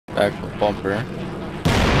Back bumper.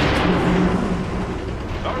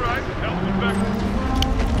 Alright, health effect.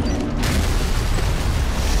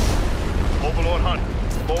 Overlord Hunter,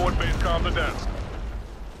 forward base comms are down.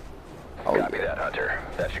 Copy that, Hunter.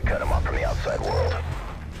 That should cut him off from the outside world.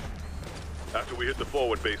 After we hit the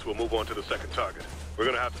forward base, we'll move on to the second target. We're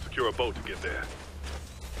gonna have to secure a boat to get there.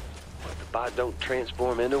 What, the bot don't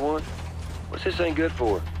transform into one? What's this thing good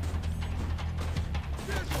for?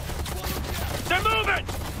 They're moving!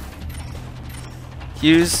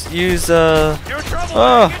 Use You're in trouble! Get to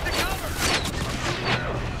cover!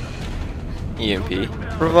 EMP.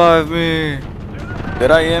 Revive me. Did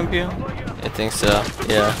I EMP him? I think so.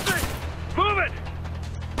 Yeah. Move it!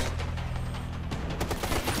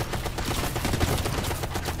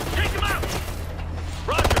 Take him out!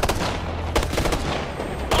 Roger!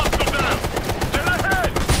 Hostile down! They're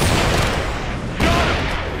ahead! Got him!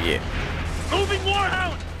 Oh yeah. Moving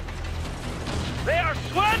warhound! They are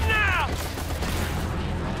sweating now!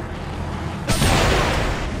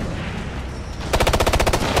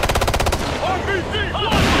 RPG!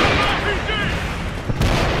 RPG!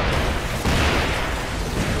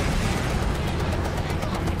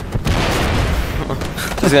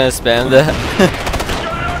 Just gonna spam that.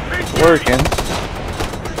 Working.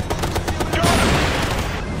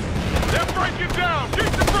 They're breaking down!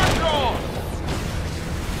 Keep the pressure on!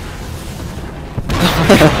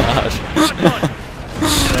 Gosh.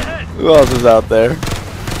 Who else is out there? Move it!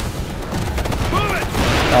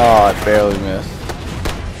 Oh, I barely missed.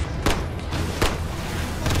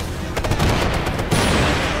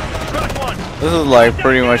 Crack one! This is like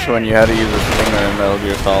pretty much when you had to use a stinger in Metal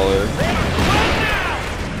Gear Solid.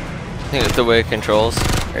 I think it's the way it controls.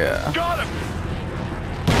 Yeah. Got him!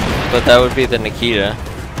 But that would be the Nikita.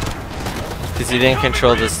 Because you didn't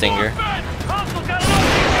control the stinger. Hostile got him!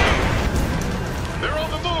 They're on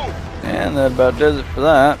the move! And that about does it for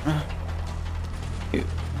that.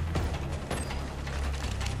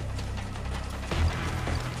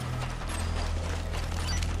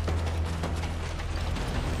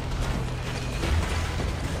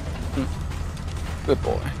 Good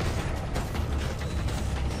boy.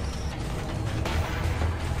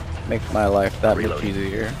 Make my life that much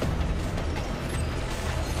easier.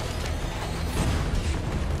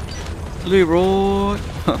 Leroy!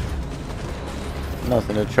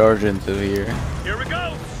 Nothing to charge into here. Here we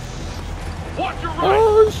go! Watch your right!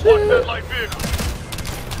 Oh Watch shit! that light vehicle!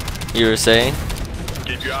 You were saying?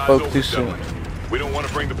 Keep your eyes Spoke open, too soon. gentlemen. We don't want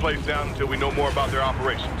to bring the place down until we know more about their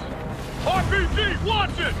operations. RPG!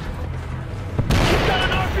 Watch it! He's got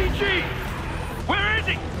an RPG! Where is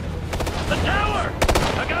he? The tower!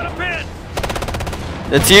 I got a pin!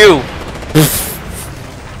 It's you!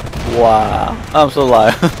 Wow. I'm so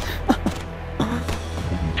live.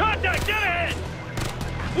 Contact, get ahead!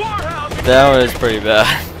 Warhound! That was pretty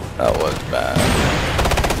bad. That was bad.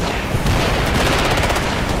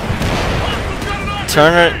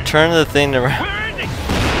 Turn the thing around Where is he?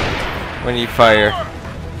 when you fire.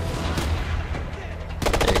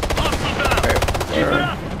 Hostile down! Keep it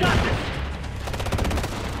up! Got this!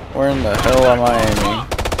 Where in the hell am I aiming?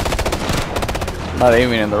 I'm not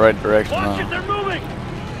aiming in the right direction. Watch it, No. they're moving!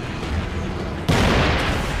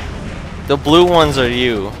 The blue ones are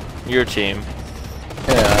you. Your team.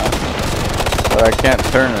 Yeah. But I can't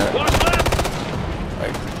turn it. Watch left!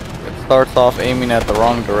 Like, it starts off aiming at the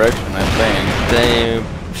wrong direction, I think. They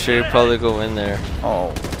should probably go in there.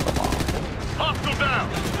 Oh, come on. Hostile down!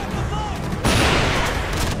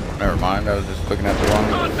 Never mind, I was just looking at the wrong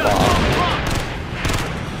Contact! spot. Front!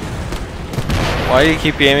 Why do you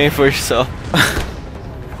keep aiming for yourself?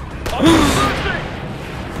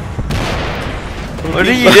 What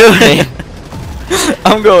are you doing?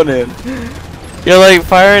 I'm going in. You're like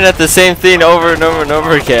firing at the same thing over and over and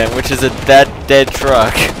over again, which is that dead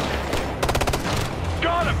truck.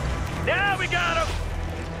 Got him! Yeah, we got him!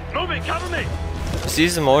 Moving, cover me! Just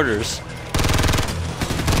use the mortars.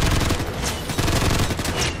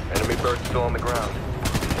 Enemy bird still on the ground.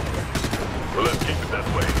 Well, let's keep it that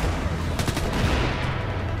way.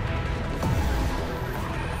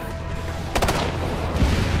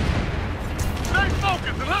 Stay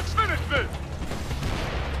focused and let's finish this!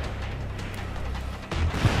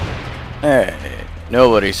 Hey,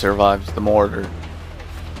 nobody survives the mortar.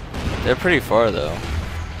 They're pretty far though.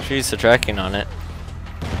 She's the tracking on it.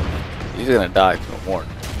 He's gonna die to a mortar.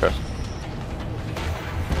 Trust me.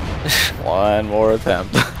 One more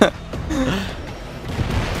attempt.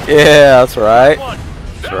 Yeah, that's right.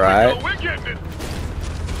 That's right. We're getting it.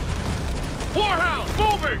 Warhound,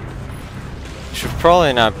 moving! Should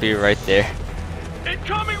probably not be right there.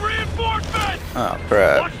 Incoming reinforcement! Oh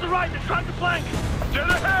crap. Watch the right, they're trying to flank! Get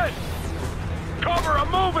ahead! Cover, I'm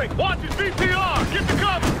moving! Watch his VTR! Get the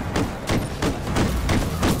cover!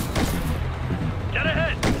 Get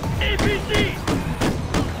ahead! APC!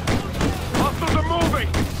 Hostiles are moving!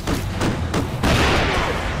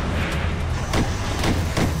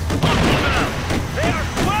 Hostiles down! They are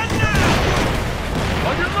squad now!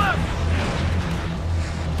 On your left!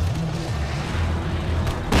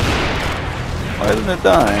 Why isn't it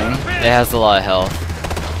dying? It has a lot of health.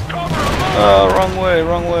 Cover, Oh, wrong way,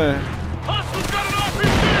 wrong way. Hostiles got an RPG!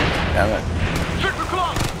 Damn it. 6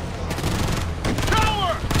 o'clock!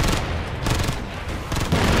 Tower!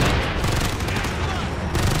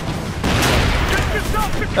 Get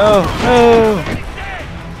yourself to cover! Oh, no.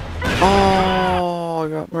 Finish Oh, I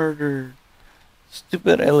got murdered.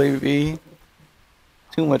 Stupid LAV.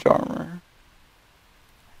 Too much armor.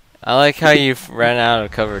 I like how you ran out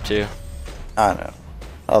of cover too. I know.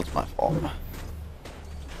 That was my fault.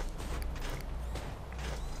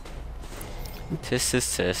 Tisk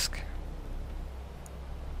tisk tisk.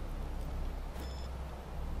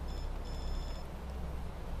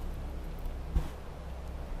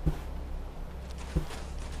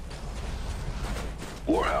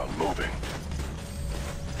 Warhound moving.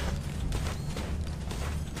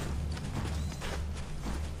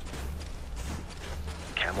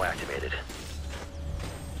 Camo activated.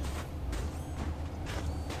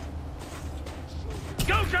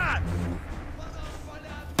 Go time!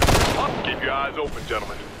 Keep your eyes open,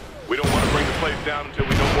 gentlemen. We don't want to bring the place down until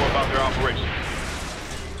we know more about their operations.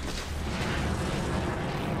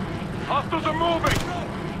 Hostiles are moving!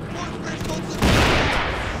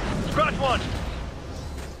 Scratch one!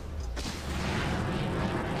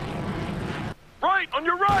 Right, on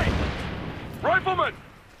your right! Rifleman!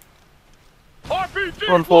 RPG!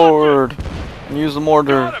 Run forward and use the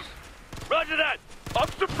mortar. Got him! Roger that! I'm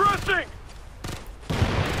suppressing!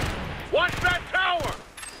 Watch that tower!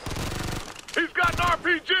 He's got an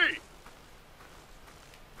RPG!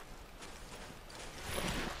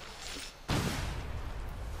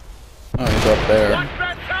 Oh, he's up there. Watch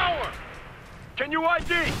that tower! Can you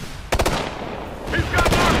ID? He's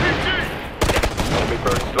got an RPG! Enemy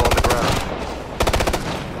bird still on the ground.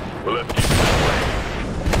 Well, let's keep that way.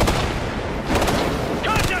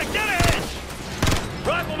 Contact, get ahead!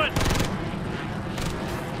 Rifleman!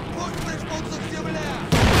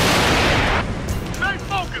 Stay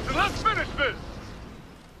focused and let's finish this!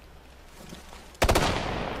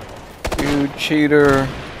 You cheater.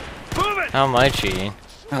 Move it! How am I cheating?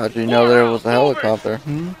 How'd you know there was a helicopter?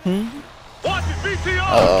 Watch his VTR!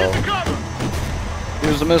 Uh-oh. Get the cover!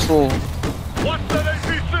 Use the missile. Watch that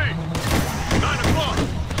APC! 9 o'clock!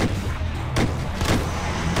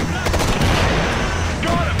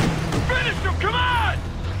 Got him! Finish him! Come on!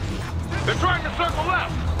 They're trying to circle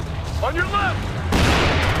left! On your left!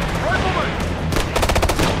 Rifleman!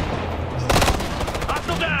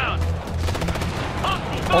 Hostile down!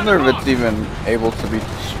 Hostile I wonder if it's even able to be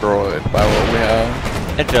destroyed by what we have.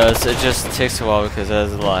 It does. It just takes a while because it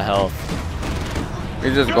has a lot of health.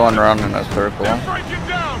 You're just going around in a circle. They're breaking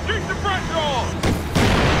down! Keep the pressure on!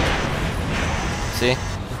 See?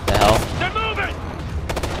 The health. They're moving!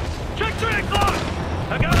 Check 3 o'clock!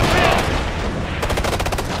 I got a bill!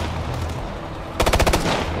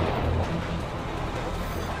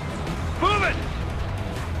 Move it!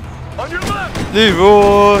 On your left!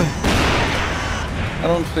 Leroy! I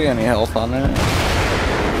don't see any health on it.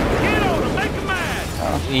 Get on him! Make him mad!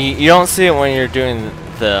 You don't see it when you're doing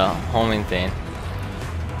the homing thing.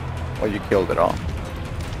 Well, you killed it all.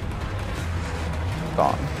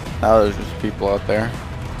 Gone. Now there's just people out there.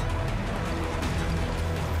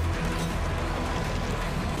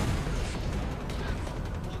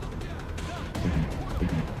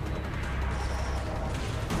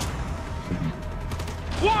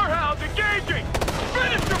 Warhounds engaging!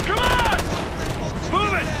 Finish him! Come on!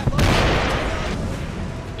 Move it!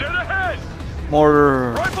 Get ahead!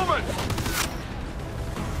 Mortar. Rifleman!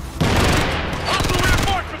 Hostile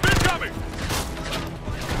reinforcements incoming!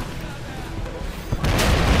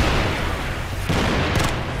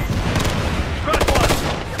 Scratch one!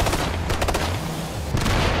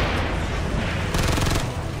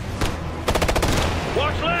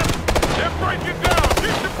 Watch left! They're breaking down!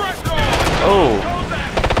 Keep the pressure on! Oh. Go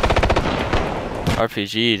back!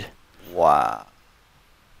 RPG'd. Wow.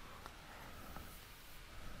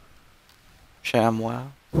 ShamWow.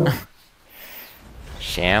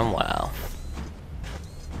 ShamWow.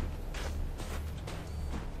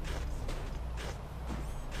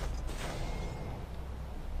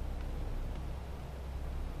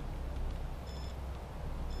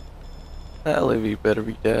 That Livy better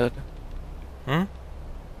be dead. Hmm?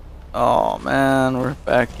 Oh man, we're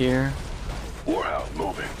back here.